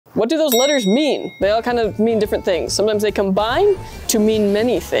What do those letters mean? They all kind of mean different things. Sometimes they combine to mean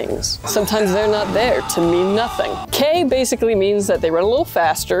many things. Sometimes they're not there to mean nothing. K basically means that they run a little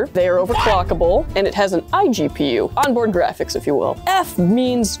faster, they are overclockable, and it has an iGPU, onboard graphics if you will. F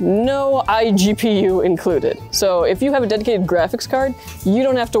means no iGPU included. So if you have a dedicated graphics card, you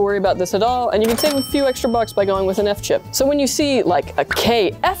don't have to worry about this at all, and you can save a few extra bucks by going with an F chip. So when you see like a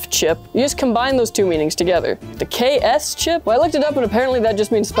KF chip, you just combine those two meanings together. The KS chip, well, I looked it up and apparently that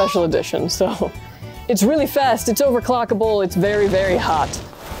just means special edition, so it's really fast, it's overclockable, it's very, very hot.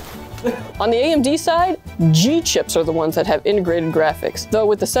 On the AMD side, G chips are the ones that have integrated graphics, though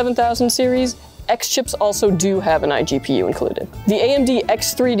with the 7000 series, X chips also do have an iGPU included. The AMD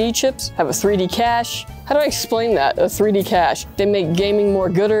X3D chips have a 3D cache. How do I explain that, a 3D cache? They make gaming more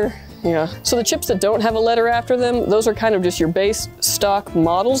gooder. Yeah. So the chips that don't have a letter after them, those are kind of just your base stock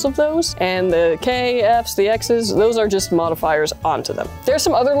models of those. And the K, Fs, the Xs, those are just modifiers onto them. There's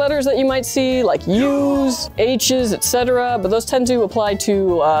some other letters that you might see like U's, H's, etc. But those tend to apply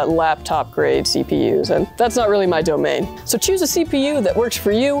to laptop grade CPUs. And that's not really my domain. So choose a CPU that works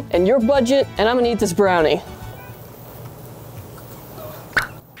for you and your budget. And I'm gonna eat this brownie.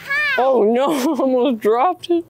 Oh no, I almost dropped it.